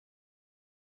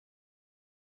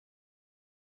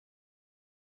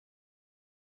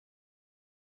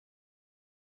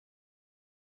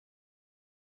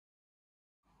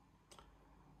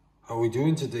How are we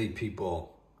doing today,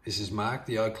 people? This is Mark,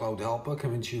 the iCloud helper,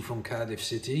 coming to you from Cardiff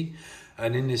City.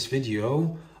 And in this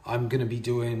video, I'm going to be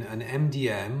doing an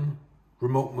MDM,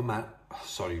 remote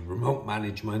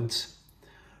management,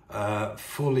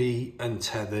 fully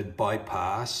untethered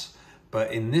bypass.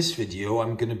 But in this video,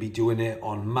 I'm going to be doing it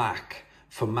on Mac,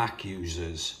 for Mac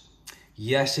users.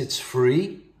 Yes, it's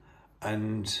free,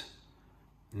 and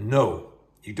no,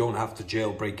 you don't have to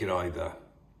jailbreak it either.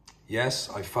 Yes,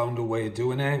 I found a way of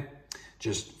doing it.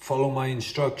 Just follow my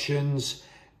instructions,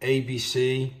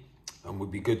 ABC, and we'll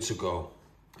be good to go.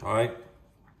 All right.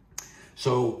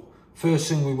 So first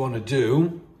thing we want to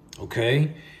do,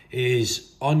 okay,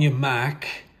 is on your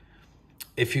Mac,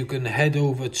 if you can head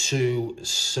over to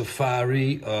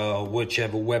Safari or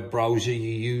whichever web browser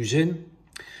you're using.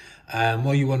 And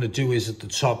what you want to do is at the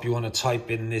top, you want to type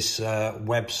in this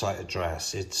website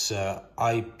address. It's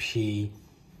ipsw.me.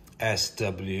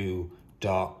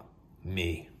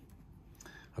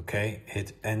 Okay,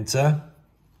 hit enter.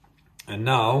 And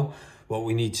now what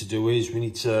we need to do is we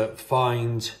need to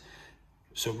find,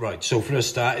 so for a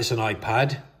start, it's an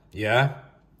iPad, yeah?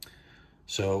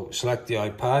 So select the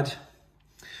iPad.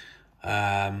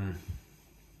 And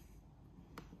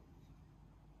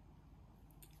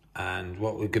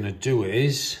what we're going to do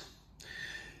is,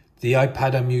 the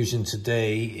iPad I'm using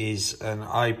today is an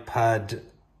iPad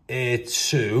Air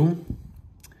 2,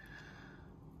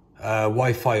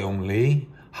 Wi-Fi only.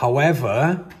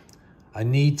 However, I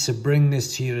need to bring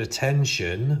this to your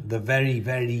attention. The very,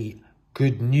 very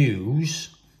good news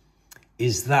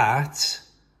is that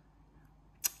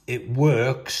it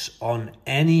works on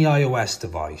any iOS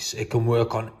device. It can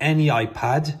work on any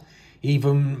iPad,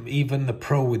 even the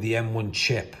Pro with the M1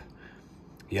 chip.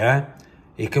 Yeah,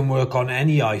 it can work on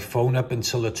any iPhone up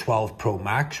until the 12 Pro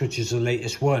Max, which is the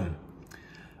latest one,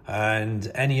 and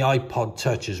any iPod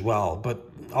Touch as well. But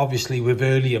obviously with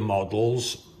earlier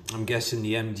models, I'm guessing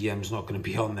the MDM is not going to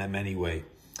be on them anyway.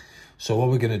 So what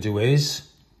we're going to do is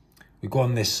we go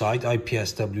on this site,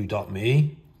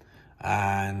 ipsw.me,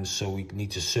 and so we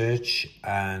need to search,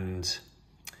 and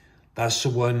that's the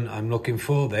one I'm looking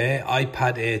for there,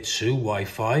 iPad Air 2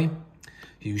 Wi-Fi.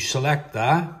 You select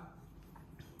that.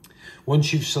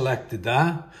 Once you've selected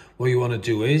that, what you want to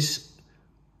do is,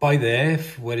 by there,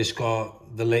 where it's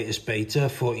got the latest beta,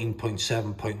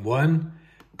 14.7.1,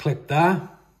 click that.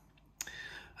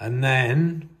 And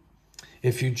then,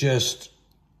 if you just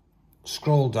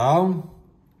scroll down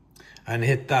and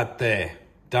hit that there,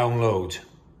 download,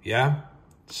 yeah?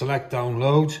 Select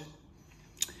download.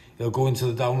 It'll go into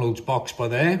the downloads box by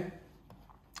there,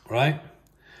 right?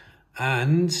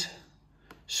 And as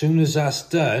soon as that's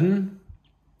done,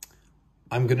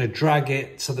 I'm going to drag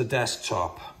it to the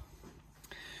desktop.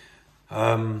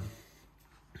 So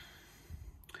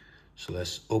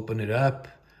let's open it up.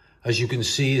 As you can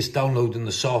see, it's downloading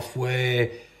the software,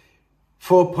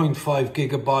 4.5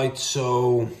 gigabytes.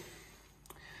 So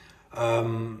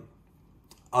I'll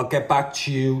get back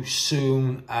to you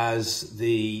soon as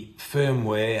the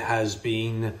firmware has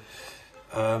been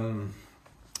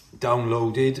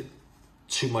downloaded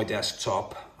to my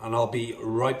desktop, and I'll be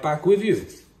right back with you.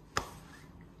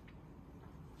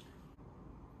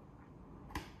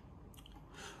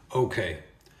 Okay,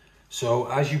 so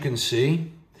as you can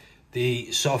see,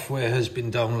 the software has been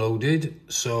downloaded.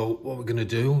 So what we're going to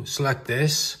do, select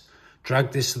this,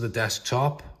 drag this to the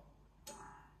desktop,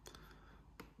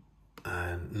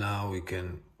 and now we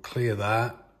can clear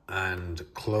that and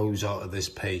close out of this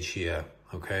page here.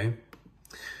 Okay,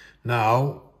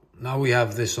 now we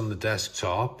have this on the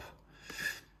desktop.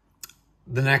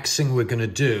 The next thing we're going to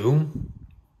do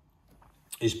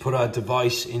is put our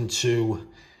device into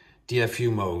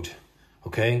DFU mode.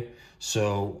 Okay,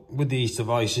 so with these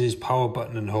devices, power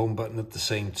button and home button at the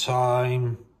same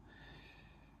time.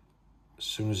 As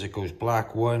soon as it goes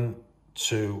black, 1,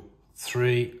 2,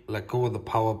 3, let go of the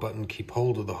power button, keep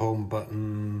hold of the home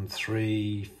button,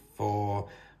 3, 4,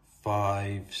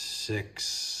 5, 6,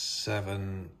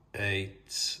 7,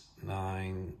 8,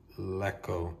 9, let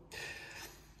go.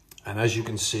 And as you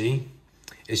can see,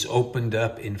 it's opened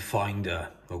up in Finder,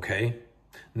 okay?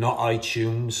 Not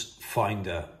iTunes,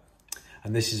 Finder.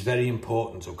 And this is very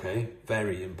important, okay?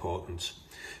 Very important.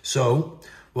 So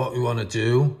what we want to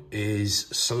do is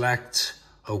select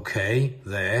OK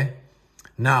there.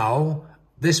 Now,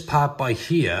 this part by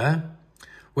here,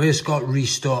 where it's got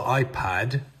Restore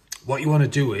iPad, what you want to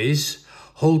do is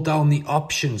hold down the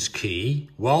Options key.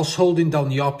 Whilst holding down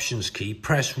the Options key,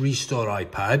 press Restore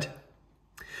iPad.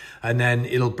 And then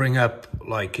it'll bring up,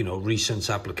 like, you know, recent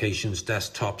applications,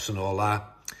 desktops and all that.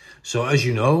 So as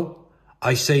you know,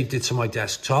 I saved it to my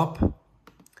desktop,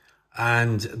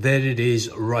 and there it is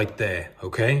right there,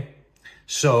 okay?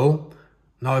 So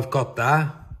now I've got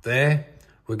that there.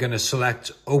 We're going to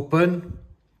select open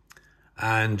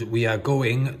and we are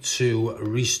going to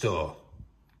restore.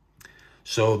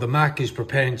 So the Mac is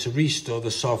preparing to restore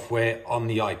the software on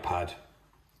the iPad.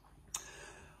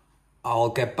 I'll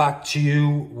get back to you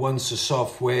once the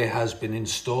software has been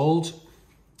installed.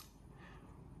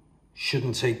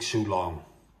 Shouldn't take too long.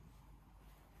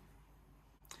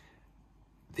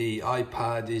 The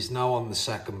iPad is now on the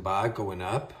second bar going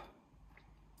up.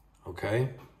 Okay.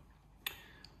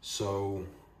 So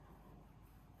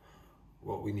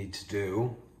what we need to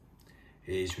do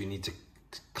is we need to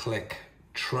click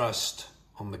trust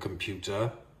on the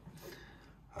computer.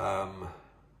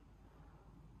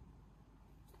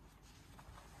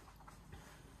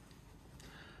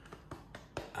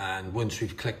 And once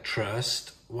we've clicked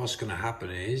trust, what's going to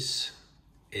happen is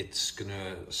it's going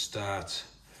to start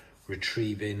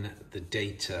retrieving the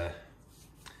data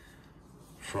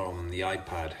from the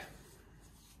iPad.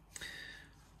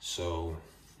 So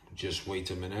just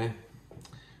wait a minute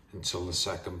until the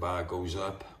second bar goes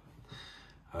up,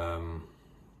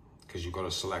 because you've got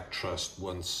to select trust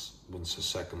once the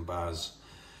second bar's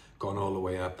gone all the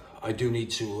way up. I do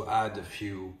need to add a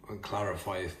few and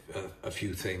clarify a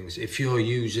few things. If you're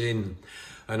using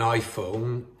an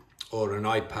iPhone or an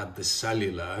iPad, the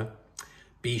cellular,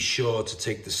 be sure to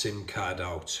take the SIM card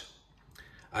out,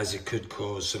 as it could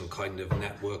cause some kind of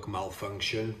network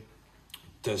malfunction.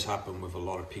 It does happen with a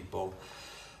lot of people.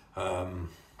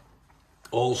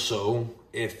 Also,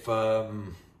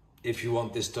 if you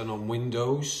want this done on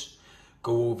Windows,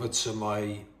 go over to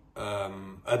my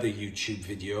other YouTube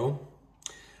video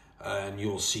and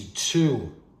you'll see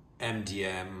 2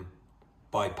 MDM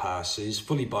bypasses,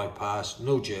 fully bypassed,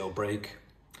 no jailbreak,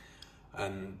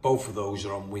 and both of those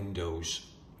are on Windows.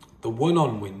 The one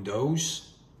on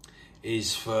Windows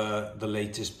is for the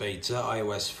latest beta,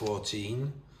 iOS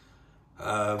 14.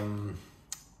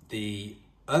 The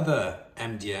other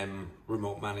MDM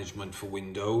remote management for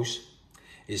Windows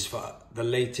is for the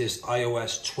latest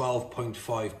iOS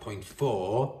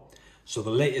 12.5.4, so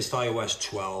the latest iOS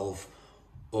 12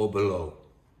 or below.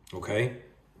 Okay,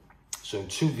 so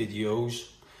 2 videos,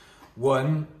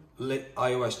 one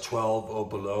iOS 12 or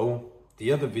below,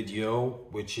 the other video,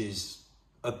 which is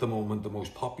at the moment the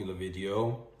most popular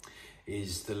video,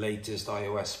 is the latest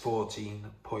iOS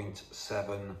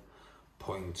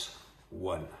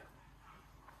 14.7.1.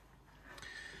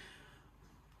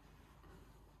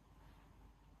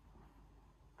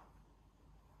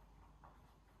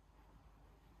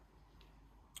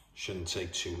 Shouldn't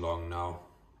take too long now.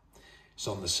 It's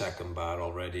on the second bar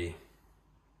already.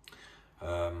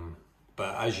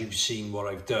 But as you've seen what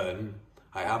I've done,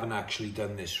 I haven't actually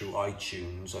done this through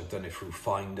iTunes. I've done it through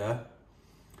Finder.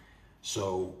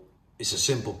 So it's a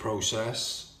simple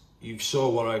process. You've saw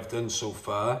what I've done so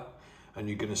far, and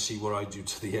you're going to see what I do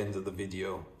to the end of the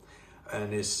video.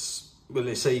 And it's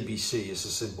ABC. It's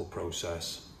a simple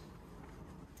process.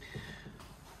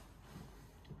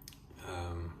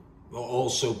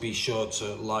 Also be sure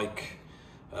to like,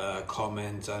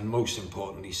 comment, and most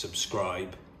importantly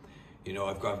subscribe. You know,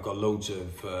 I've got loads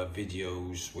of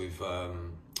videos with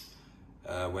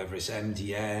whether it's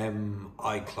MDM,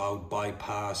 iCloud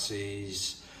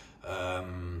bypasses,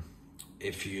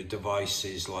 if your device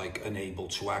is like unable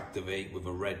to activate with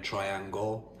a red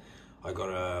triangle, I got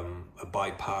a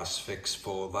bypass fix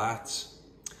for that.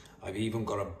 I've even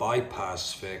got a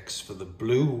bypass fix for the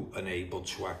blue unable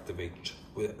to activate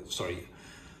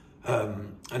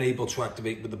unable to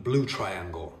activate with the blue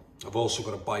triangle. I've also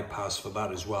got a bypass for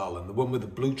that as well. And the one with the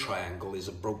blue triangle is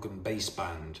a broken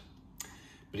baseband.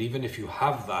 But even if you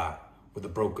have that with a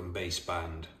broken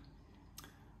baseband,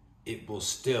 it will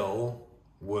still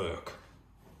work.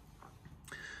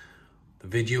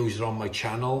 The videos are on my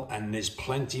channel and there's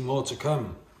plenty more to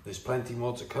come. There's plenty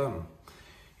more to come,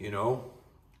 you know.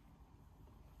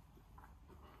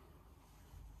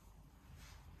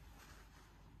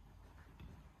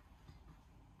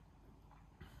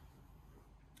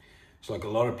 It's like a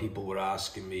lot of people were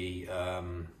asking me,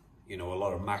 you know, a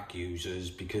lot of Mac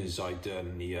users, because I've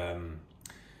done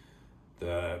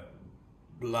the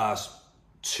last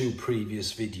 2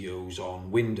 previous videos on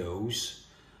Windows.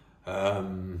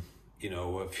 You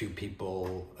know, a few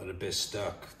people are a bit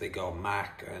stuck. They got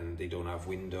Mac and they don't have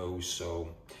Windows.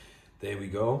 So there we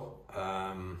go.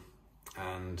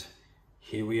 And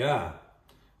here we are.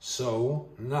 So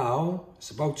now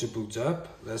it's about to boot up.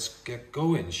 Let's get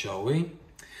going, shall we?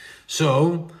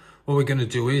 So what we're going to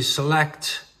do is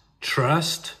select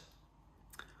trust.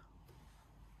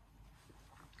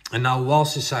 And now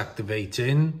whilst it's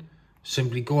activating,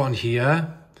 simply go on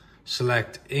here,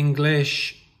 select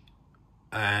English,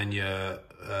 and your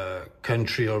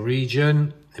country or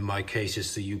region. In my case,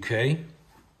 it's the UK.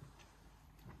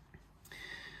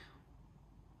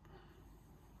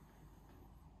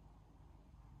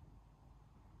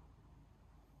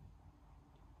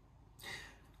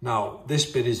 Now, this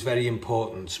bit is very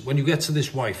important. When you get to this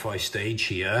Wi-Fi stage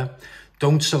here,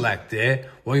 don't select it.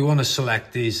 What you want to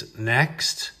select is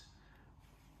next.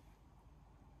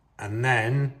 And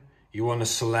then you want to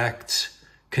select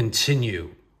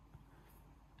continue.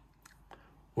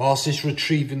 Whilst it's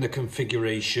retrieving the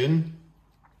configuration,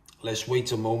 let's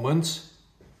wait a moment.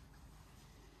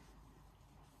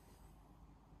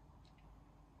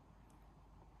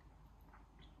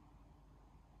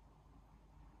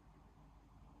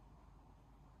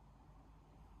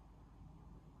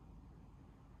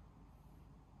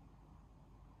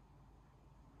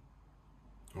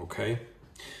 Okay.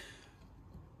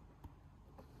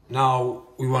 Now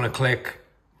we want to click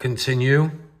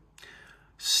continue.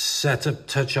 Set up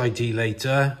Touch ID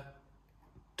later.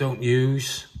 Don't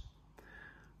use.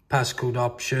 Passcode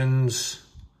options.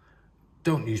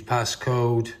 Don't use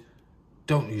passcode.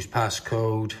 Don't use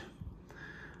passcode.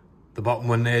 The bottom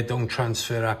one there, don't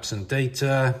transfer apps and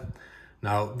data.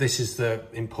 Now this is the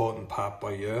important part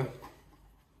by here.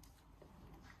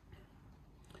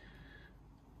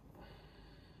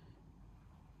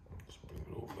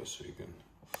 So you can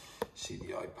see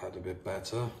the iPad a bit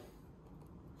better.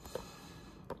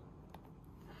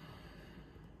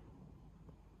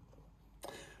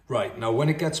 Right, now when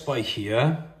it gets by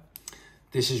here,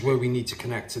 this is where we need to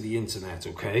connect to the internet,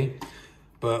 okay?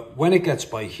 But when it gets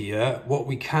by here, what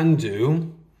we can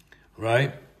do,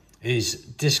 right, is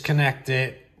disconnect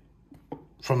it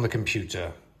from the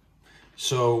computer.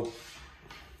 So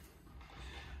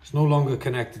it's no longer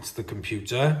connected to the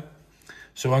computer.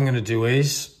 So what I'm going to do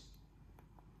is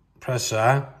press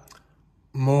that,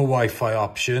 more Wi-Fi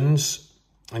options.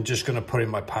 I'm just going to put in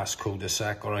my passcode a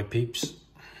sec, all right, peeps?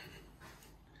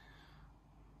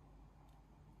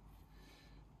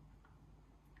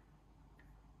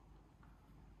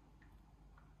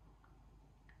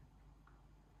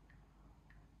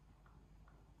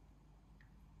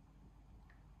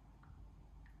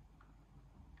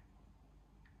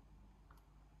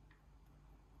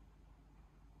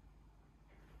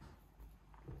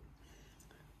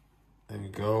 There we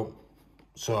go.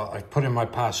 So I put in my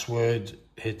password,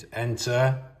 hit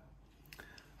enter.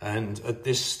 And at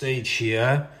this stage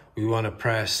here, we want to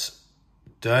press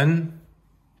done.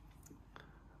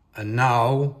 And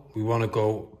now we want to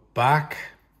go back,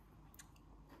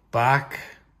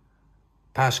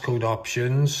 passcode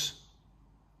options.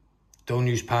 Don't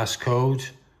use passcode.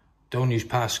 Don't use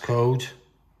passcode.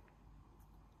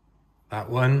 That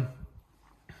one.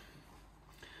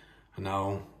 And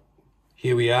now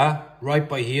here we are, right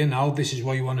by here. Now this is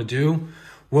what you want to do.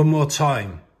 One more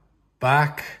time.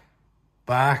 Back,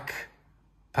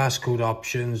 passcode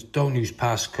options. Don't use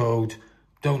passcode.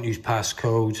 Don't use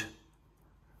passcode.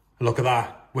 Look at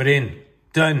that. We're in.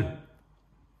 Done.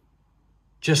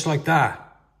 Just like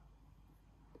that.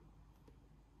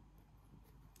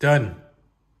 Done.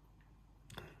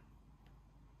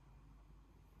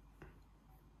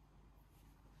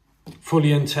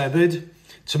 Fully untethered.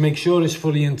 To make sure it's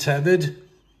fully untethered,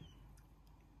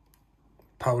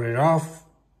 power it off.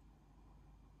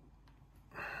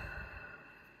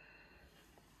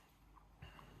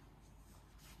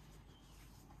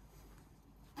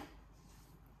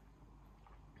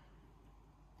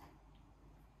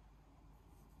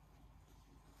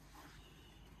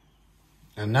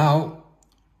 And now,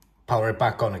 power it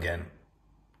back on again.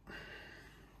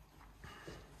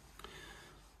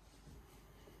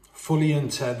 Fully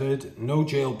untethered, no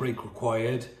jailbreak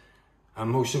required, and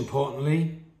most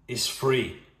importantly, it's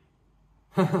free.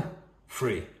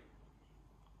 Free.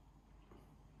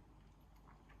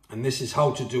 And this is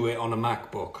how to do it on a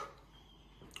MacBook.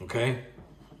 Okay?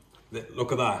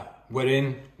 Look at that. We're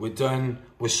in, we're done,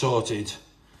 we're sorted.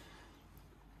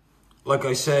 Like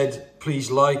I said,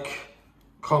 please like,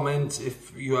 comment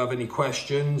if you have any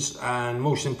questions, and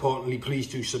most importantly, please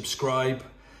do subscribe.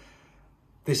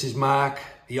 This is Mark,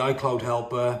 the iCloud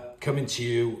helper, coming to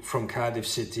you from Cardiff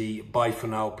City. Bye for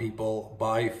now, people.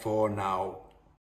 Bye for now.